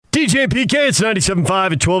DJ and PK, it's 97.5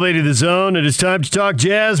 at 1280 The Zone. It is time to talk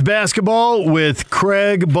Jazz basketball with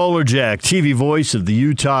Craig Bolerjack, TV voice of the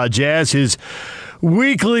Utah Jazz. His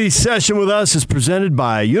weekly session with us is presented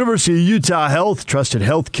by University of Utah Health, trusted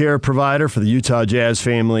healthcare provider for the Utah Jazz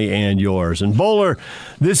family and yours. And Bowler,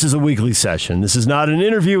 this is a weekly session. This is not an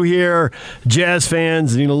interview here. Jazz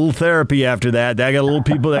fans need a little therapy after that.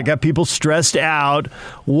 That got people stressed out.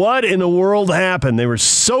 What in the world happened? They were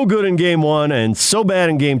so good in game one and so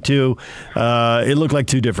bad in game two. It looked like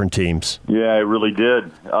two different teams. Yeah, it really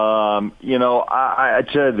did. I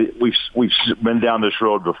tell you, we've been down this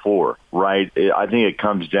road before, right? I think it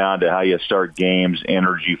comes down to how you start games,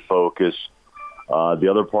 energy, focus. The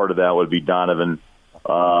other part of that would be Donovan,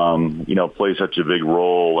 plays such a big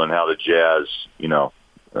role in how the Jazz,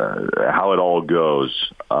 how it all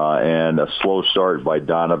goes. And a slow start by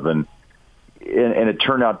Donovan. And it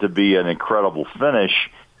turned out to be an incredible finish.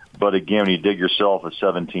 But again, when you dig yourself a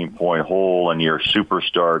 17-point hole and your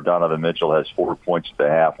superstar, Donovan Mitchell, has 4 points at the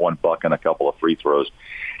half, one bucket, and a couple of free throws,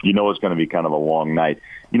 you know it's going to be kind of a long night.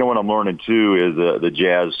 You know what I'm learning, too, is the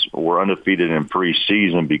Jazz were undefeated in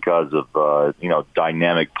preseason because of,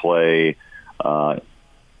 dynamic play,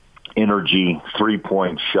 energy,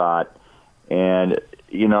 three-point shot. And,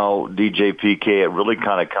 DJ PK, it really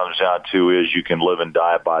kind of comes down to is you can live and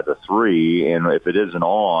die by the three, and if it isn't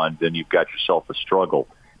on, then you've got yourself a struggle,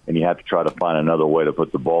 and you have to try to find another way to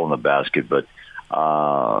put the ball in the basket. But,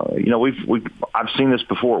 I've seen this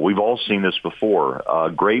before. We've all seen this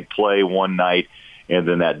before. Great play one night, and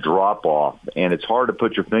then that drop-off, and it's hard to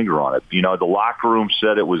put your finger on it. The locker room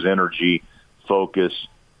said it was energy, focus,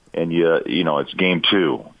 and, it's game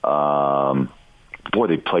two. Boy,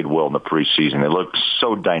 they played well in the preseason. They looked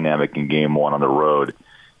so dynamic in game one on the road.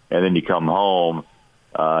 And then you come home,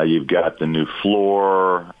 you've got the new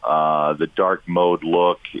floor, the dark mode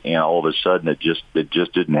look, and all of a sudden it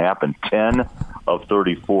just didn't happen. 10 of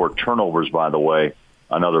 34 turnovers, by the way,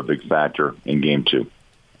 another big factor in game two.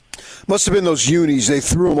 Must have been those unis. They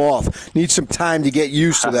threw them off. Need some time to get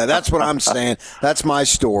used to that. That's what I'm saying. That's my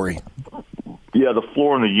story. Yeah, the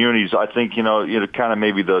floor and the unis, I think, kind of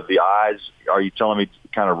maybe the eyes, are you telling me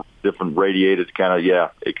kind of different radiated, it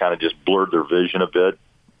kind of just blurred their vision a bit?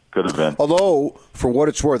 Could have been. Although, for what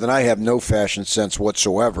it's worth, and I have no fashion sense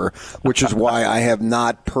whatsoever, which is why I have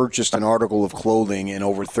not purchased an article of clothing in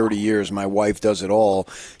over 30 years. My wife does it all.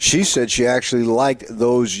 She said she actually liked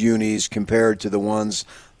those unis compared to the ones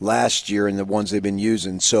last year and the ones they've been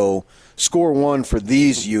using. So score one for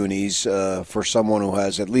these unis for someone who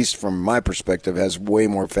has, at least from my perspective, has way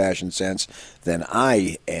more fashion sense than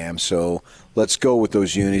I am. So let's go with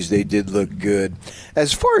those unis. They did look good.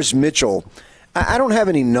 As far as Mitchell, I don't have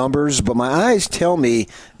any numbers, but my eyes tell me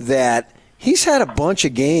that he's had a bunch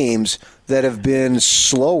of games that have been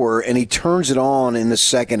slower, and he turns it on in the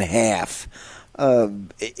second half. I'm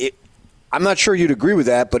not sure you'd agree with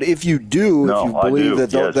that, but if you do, no, if you believe I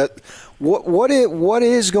do, that, yes. What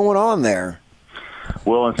is going on there?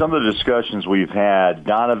 Well, in some of the discussions we've had,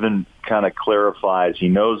 Donovan kind of clarifies he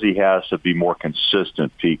knows he has to be more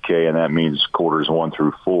consistent, PK, and that means quarters 1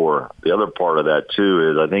 through 4. The other part of that,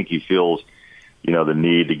 too, is I think he feels, the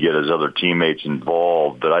need to get his other teammates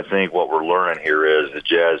involved. But I think what we're learning here is the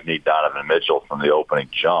Jazz need Donovan Mitchell from the opening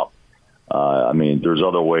jump. There's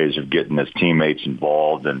other ways of getting his teammates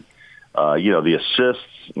involved, and the assists,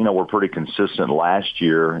 were pretty consistent last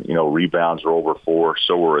year. Rebounds are over 4,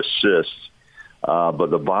 so were assists. But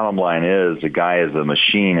the bottom line is the guy is a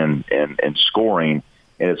machine and scoring,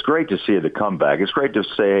 and it's great to see the comeback. It's great to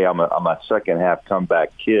say, hey, I'm a second-half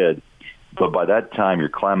comeback kid, but by that time you're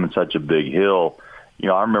climbing such a big hill.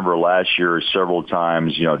 I remember last year several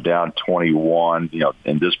times, down 21,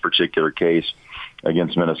 in this particular case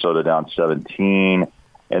against Minnesota down 17.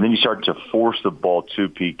 And then you start to force the ball to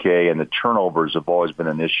PK, and the turnovers have always been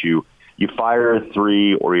an issue. You fire a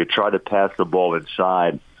three or you try to pass the ball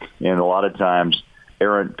inside, and a lot of times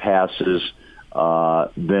errant passes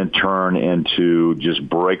then turn into just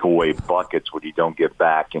breakaway buckets when you don't get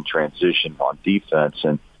back in transition on defense.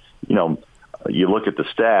 And, you look at the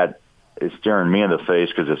stat, it's staring me in the face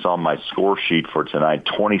because it's on my score sheet for tonight,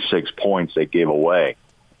 26 points they gave away,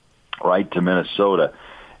 right, to Minnesota.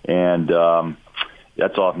 And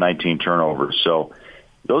that's off 19 turnovers. So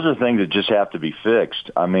those are things that just have to be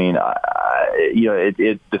fixed. I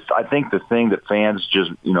think the thing that fans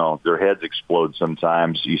just, their heads explode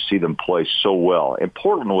sometimes. You see them play so well. And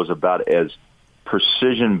Portland was about as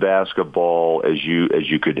precision basketball as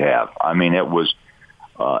you could have. It was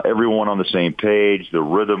everyone on the same page. The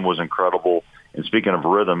rhythm was incredible. And speaking of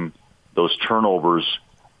rhythm, those turnovers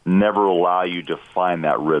never allow you to find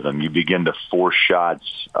that rhythm. You begin to force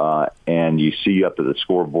shots, and you see up at the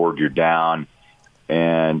scoreboard you're down,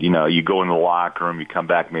 and, you go in the locker room, you come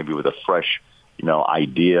back maybe with a fresh,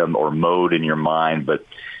 idea or mode in your mind, but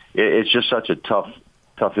it's just such a tough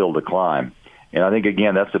hill to climb. And I think,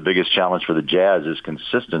 again, that's the biggest challenge for the Jazz is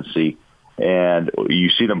consistency. And you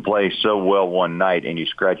see them play so well one night, and you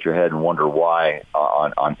scratch your head and wonder why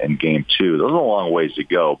in Game 2. Those are a long ways to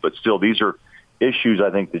go. But still, these are issues I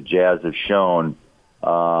think the Jazz have shown,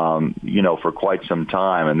 for quite some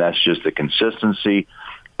time, and that's just the consistency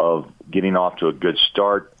of getting off to a good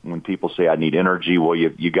start. When people say, I need energy, well,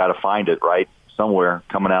 you got to find it, right, somewhere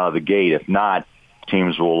coming out of the gate. If not,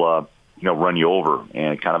 teams will run you over.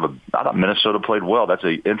 And I thought Minnesota played well. That's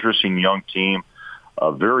an interesting young team.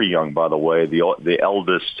 Very young, by the way. The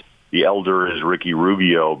elder is Ricky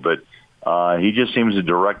Rubio, but he just seems to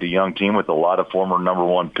direct a young team with a lot of former number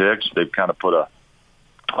one picks. They've kind of put a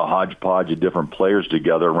hodgepodge of different players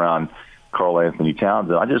together around Karl Anthony Towns,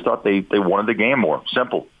 and I just thought they wanted the game more.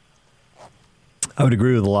 Simple. I would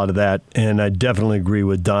agree with a lot of that, and I definitely agree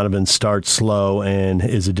with Donovan starts slow and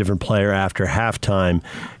is a different player after halftime.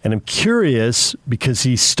 And I'm curious because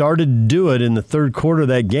he started to do it in the third quarter of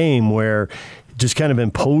that game where just kind of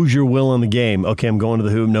impose your will on the game. Okay, I'm going to the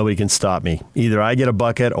hoop. Nobody can stop me. Either I get a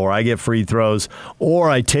bucket or I get free throws or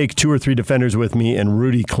I take 2 or 3 defenders with me and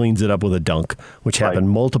Rudy cleans it up with a dunk, which happened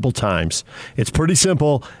multiple times. It's pretty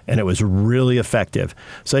simple, and it was really effective.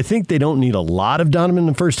 So I think they don't need a lot of Donovan in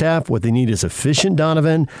the first half. What they need is efficient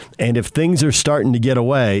Donovan, and if things are starting to get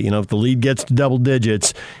away, if the lead gets to double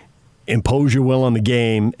digits, impose your will on the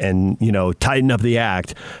game and, tighten up the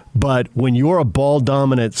act. But when you're a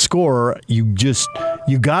ball-dominant scorer, you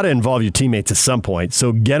got to involve your teammates at some point.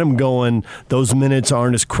 So get them going. Those minutes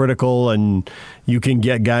aren't as critical, and you can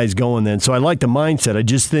get guys going then. So I like the mindset. I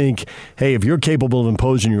just think, hey, if you're capable of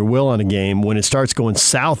imposing your will on a game, when it starts going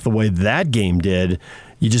south the way that game did,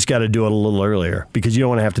 you just got to do it a little earlier because you don't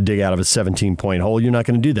want to have to dig out of a 17-point hole. You're not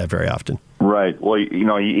going to do that very often. Right. Well,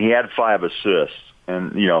 he had 5 assists.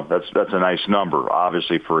 And, that's a nice number,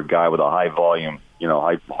 obviously, for a guy with a high volume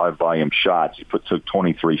shots. He took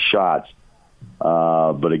 23 shots.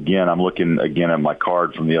 But, again, I'm looking, at my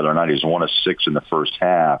card from the other night. He was 1 of 6 in the first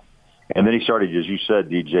half. And then he started, as you said,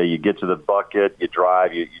 DJ, you get to the bucket, you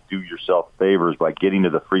drive, you do yourself favors by getting to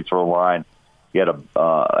the free throw line. He had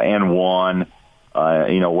and one.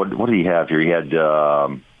 What did he have here? He had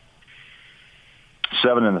 7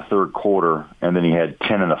 in the third quarter, and then he had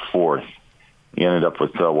 10 in the fourth. He ended up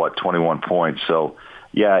with, 21 points. So,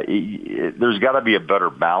 yeah, there's got to be a better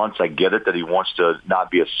balance. I get it that he wants to not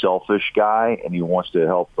be a selfish guy, and he wants to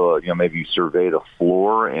help, maybe survey the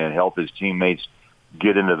floor and help his teammates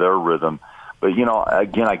get into their rhythm. But,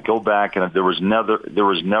 again, I go back, and there was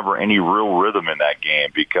never any real rhythm in that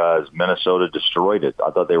game because Minnesota destroyed it.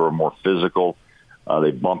 I thought they were more physical.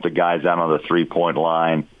 They bumped the guys out on the three-point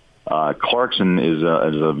line. Clarkson is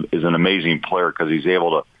an amazing player because he's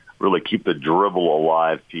able to really keep the dribble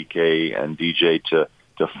alive, PK and DJ, to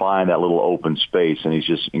find that little open space. And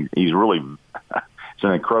he's really it's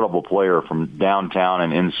an incredible player from downtown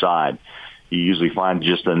and inside. He usually finds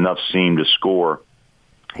just enough seam to score.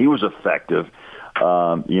 He was effective,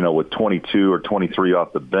 with 22 or 23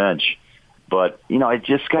 off the bench. But, it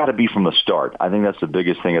just got to be from the start. I think that's the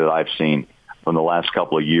biggest thing that I've seen from the last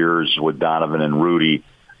couple of years with Donovan and Rudy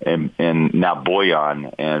and now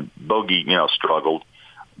Bojan. And Bogey, struggled.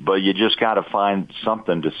 But you just got to find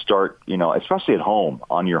something to start, especially at home,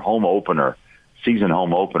 on your home opener, season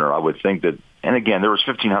home opener. I would think that, and again, there was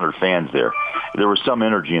 1,500 fans there. There was some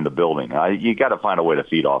energy in the building. You got to find a way to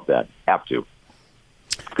feed off that. Have to.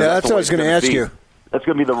 Yeah, that's what I was going to ask you. That's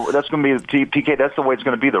going to be PK. That's the way it's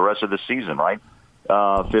going to be the rest of the season, right?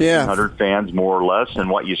 1,500 fans, more or less, and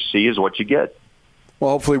what you see is what you get. Well,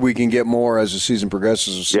 hopefully we can get more as the season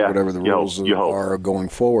progresses and see whatever the rules are going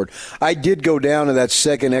forward. I did go down to that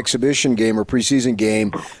second exhibition game or preseason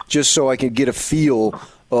game just so I could get a feel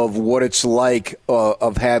of what it's like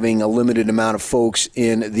of having a limited amount of folks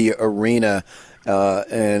in the arena.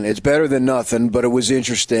 And it's better than nothing, but it was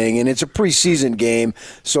interesting. And it's a preseason game,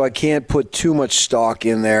 so I can't put too much stock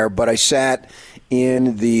in there. But I sat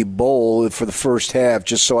in the bowl for the first half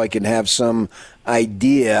just so I can have some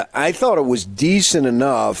idea. I thought it was decent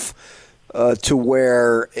enough to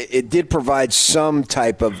where it did provide some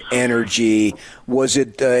type of energy. Was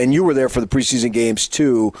it, and you were there for the preseason games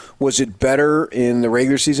too, was it better in the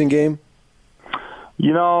regular season game?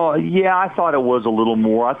 Yeah, I thought it was a little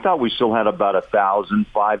more. I thought we still had about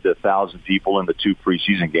 500 to 1,000 people in the 2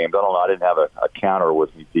 preseason games. I don't know. I didn't have a counter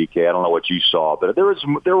with me, DK. I don't know what you saw, but there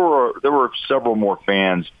were several more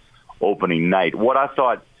fans opening night. What I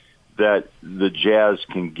thought that the Jazz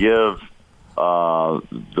can give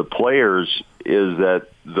the players is that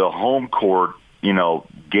the home court,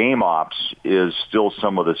 game ops is still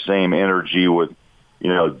some of the same energy with,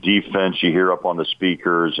 defense you hear up on the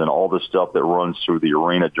speakers and all the stuff that runs through the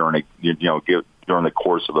arena during the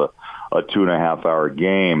course of a 2.5-hour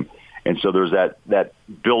game. And so there's that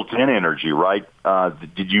built-in energy, right?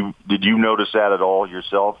 Did you notice that at all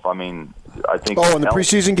yourself? I mean, I think. Oh, in the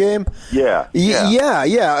preseason game? Yeah.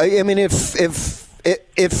 I mean, if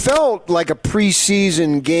it felt like a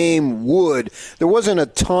preseason game would. There wasn't a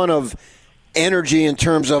ton of energy in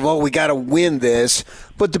terms of, we got to win this,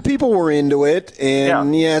 but the people were into it,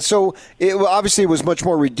 and so it obviously was much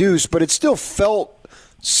more reduced, but it still felt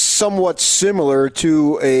somewhat similar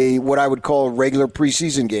to what I would call a regular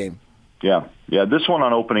preseason game. Yeah. This one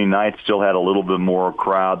on opening night still had a little bit more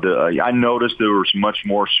crowd. I noticed there was much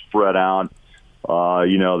more spread out.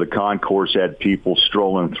 The concourse had people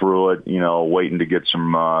strolling through it, waiting to get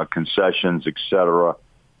some concessions, et cetera.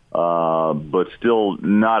 But still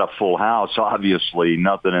not a full house, obviously.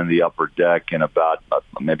 Nothing in the upper deck, and about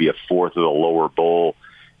maybe a fourth of the lower bowl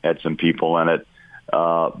had some people in it.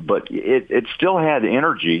 But it still had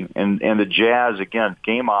energy, and the Jazz, again,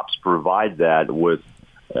 game ops provide that with,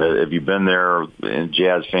 if you've been there, and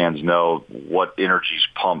Jazz fans know what energy's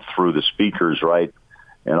pumped through the speakers, right,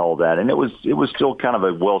 and all that. And it was still kind of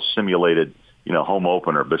a well-simulated, home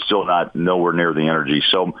opener, but still nowhere near the energy.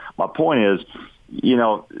 So my point is,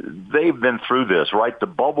 they've been through this, right? The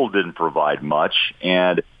bubble didn't provide much,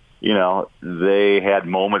 and they had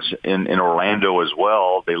moments in Orlando as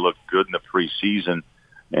well. They looked good in the preseason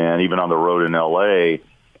and even on the road in L.A.,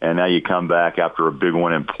 and now you come back after a big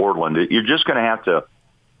win in Portland. You're just going to have to,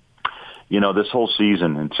 this whole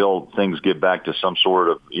season, until things get back to some sort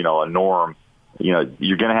of, a norm, you're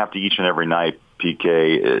going to have to each and every night,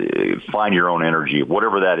 PK, find your own energy.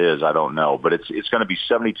 Whatever that is, I don't know. But it's going to be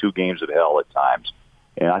 72 games of hell at times.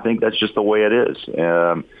 And I think that's just the way it is.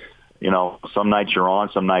 Some nights you're on,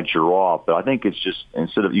 some nights you're off. But I think it's just,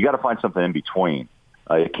 you got to find something in between.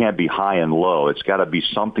 It can't be high and low. It's got to be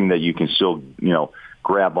something that you can still,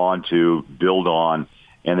 grab onto, build on.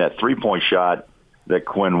 And that three-point shot that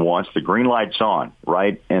Quinn wants, the green light's on,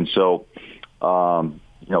 right? And so,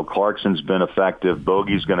 Clarkson's been effective.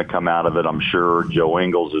 Bogey's going to come out of it, I'm sure. Joe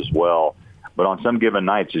Ingles as well. But on some given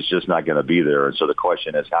nights, it's just not going to be there. And so the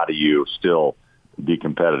question is, how do you still be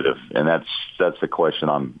competitive? And that's the question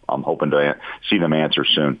I'm hoping to see them answer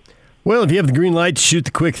soon. Well, if you have the green light to shoot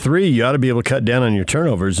the quick three, you ought to be able to cut down on your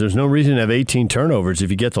turnovers. There's no reason to have 18 turnovers if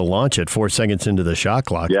you get to launch it 4 seconds into the shot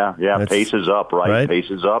clock. Yeah. Pace is up, right? Pace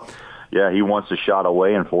is up. Yeah, he wants a shot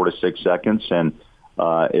away in 4 to 6 seconds. And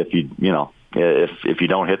if you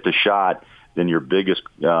don't hit the shot, then your biggest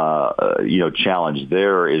challenge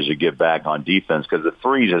there is to get back on defense, because the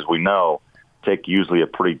threes, as we know, take usually a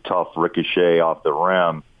pretty tough ricochet off the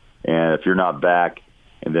rim, and if you're not back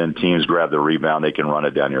and then teams grab the rebound, they can run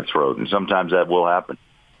it down your throat, and sometimes that will happen.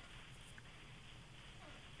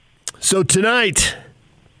 So tonight,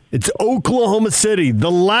 it's Oklahoma City,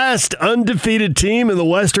 the last undefeated team in the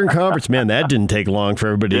Western Conference. Man, that didn't take long for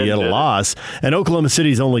everybody to get a loss. And Oklahoma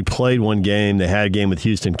City's only played one game. They had a game with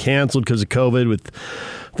Houston canceled because of COVID with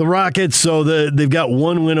the Rockets, so they've got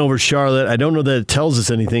one win over Charlotte. I don't know that it tells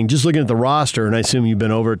us anything. Just looking at the roster, and I assume you've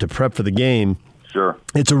been over it to prep for the game. Sure.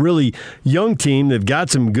 It's a really young team. They've got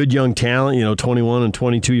some good young talent, 21 and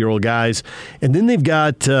 22-year-old guys. And then they've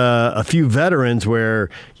got a few veterans where,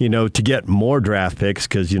 to get more draft picks,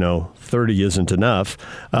 because, 30 isn't enough,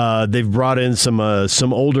 they've brought in some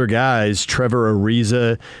older guys. Trevor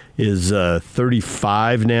Ariza is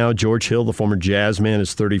 35 now. George Hill, the former Jazz man,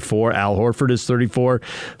 is 34. Al Horford is 34.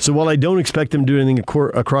 So while I don't expect them to do anything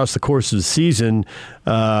across the course of the season,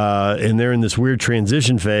 and they're in this weird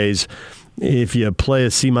transition phase, if you play a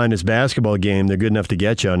C- basketball game, they're good enough to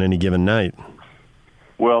get you on any given night.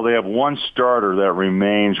 Well, they have one starter that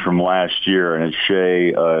remains from last year, and it's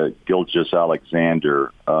Shai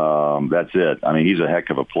Gilgeous-Alexander. That's it. I mean, he's a heck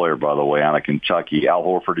of a player, by the way, out of Kentucky. Al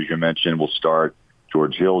Horford, as you mentioned, will start.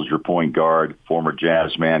 George Hill's your point guard, former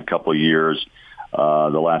Jazz man, couple of years,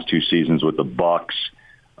 the last 2 seasons with the Bucks.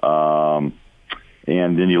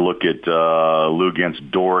 And then you look at Lou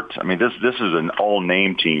against Dort. I mean, this is an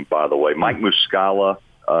all-name team, by the way. Mike Muscala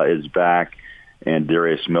is back, and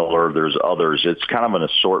Darius Miller. There's others. It's kind of an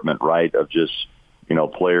assortment, right, of just,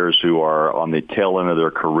 players who are on the tail end of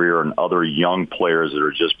their career and other young players that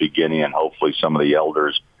are just beginning, and hopefully some of the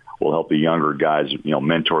elders will help the younger guys,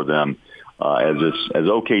 mentor them as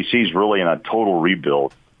OKC's really in a total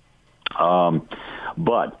rebuild.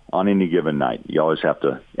 But on any given night, you always have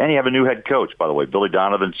to – and you have a new head coach, by the way. Billy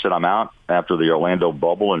Donovan said, I'm out. after the Orlando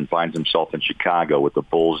bubble and finds himself in Chicago with the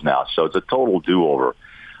Bulls now. So it's a total do-over.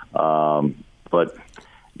 But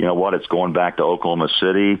you know what? It's going back to Oklahoma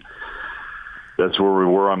City. That's where we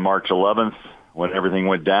were on March 11th when everything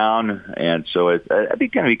went down. And so it'd be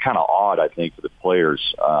going to be kind of odd, I think, for the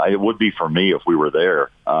players. It would be for me if we were there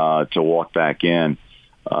to walk back in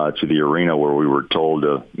to the arena where we were told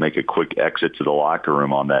to make a quick exit to the locker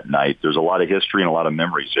room on that night. There's a lot of history and a lot of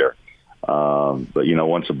memories there. But, you know,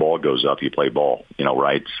 once the ball goes up, you play ball, you know,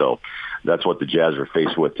 right? So that's what the Jazz are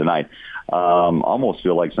faced with tonight. Almost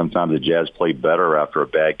feel like sometimes the Jazz play better after a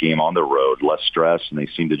bad game on the road, less stress, and they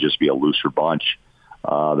seem to just be a looser bunch.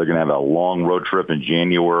 They're going to have a long road trip in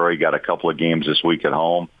January, got a couple of games this week at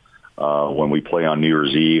home when we play on New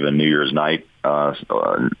Year's Eve and New Year's night.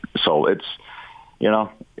 So it's, you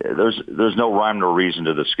know, there's no rhyme nor reason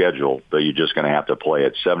to the schedule, but you're just going to have to play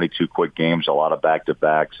it. 72 quick games, a lot of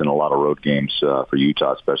back-to-backs, and a lot of road games for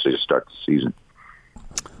Utah, especially to start the season.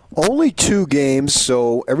 Only 2 games,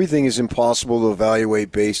 so everything is impossible to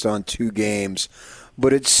evaluate based on 2 games.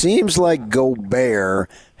 But it seems like Gobert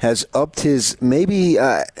has upped his, maybe,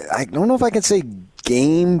 I don't know if I can say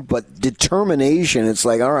game, but determination. It's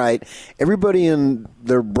like, all right, everybody and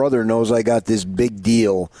their brother knows I got this big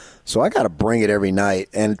deal, so I got to bring it every night.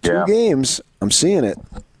 And 2 games, I'm seeing it.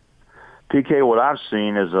 PK, what I've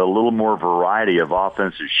seen is a little more variety of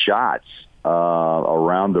offensive shots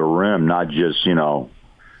around the rim, not just, you know,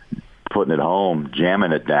 putting it home,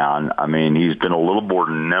 jamming it down. I mean, he's been a little more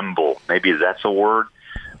nimble. Maybe that's a word.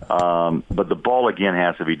 But the ball, again,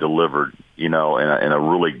 has to be delivered, you know, in a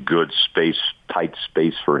really good space, tight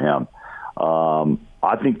space for him.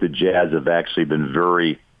 I think the Jazz have actually been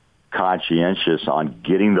very conscientious on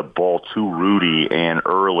getting the ball to Rudy and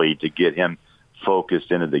early to get him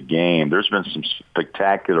focused into the game. There's been some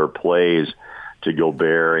spectacular plays to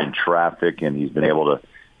Gobert in traffic, and he's been able to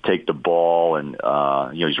take the ball, and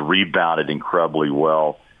you know, he's rebounded incredibly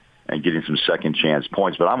well and getting some second chance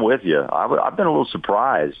points. But I'm with you. I've been a little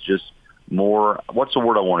surprised. Just more, what's the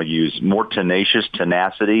word I want to use? More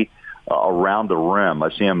tenacity around the rim. I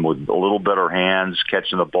see him with a little better hands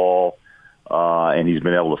catching the ball, and he's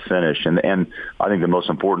been able to finish. And I think the most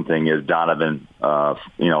important thing is Donovan,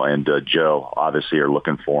 you know, and Joe obviously are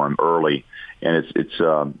looking for him early, and it's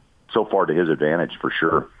so far to his advantage for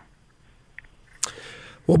sure.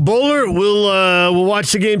 Well, Bowler, we'll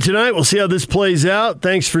watch the game tonight. We'll see how this plays out.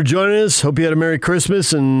 Thanks for joining us. Hope you had a Merry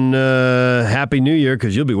Christmas and Happy New Year,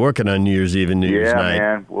 because you'll be working on New Year's Eve and New Year's night. Yeah,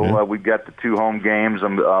 man. Well, we've got the 2 home games.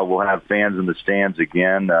 We'll have fans in the stands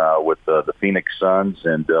again with the Phoenix Suns,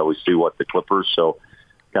 and we see what the Clippers. So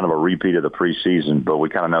kind of a repeat of the preseason, but we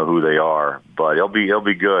kind of know who they are. But it'll be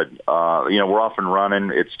good. You know, we're off and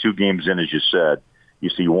running. It's 2 games in, as you said. You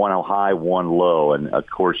see 1 high, 1 low, and of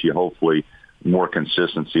course you hopefully more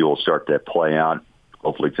consistency will start to play out,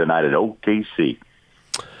 hopefully tonight at OKC.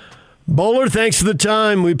 Bowler, thanks for the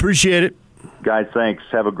time. We appreciate it. Guys, thanks.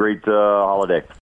 Have a great holiday.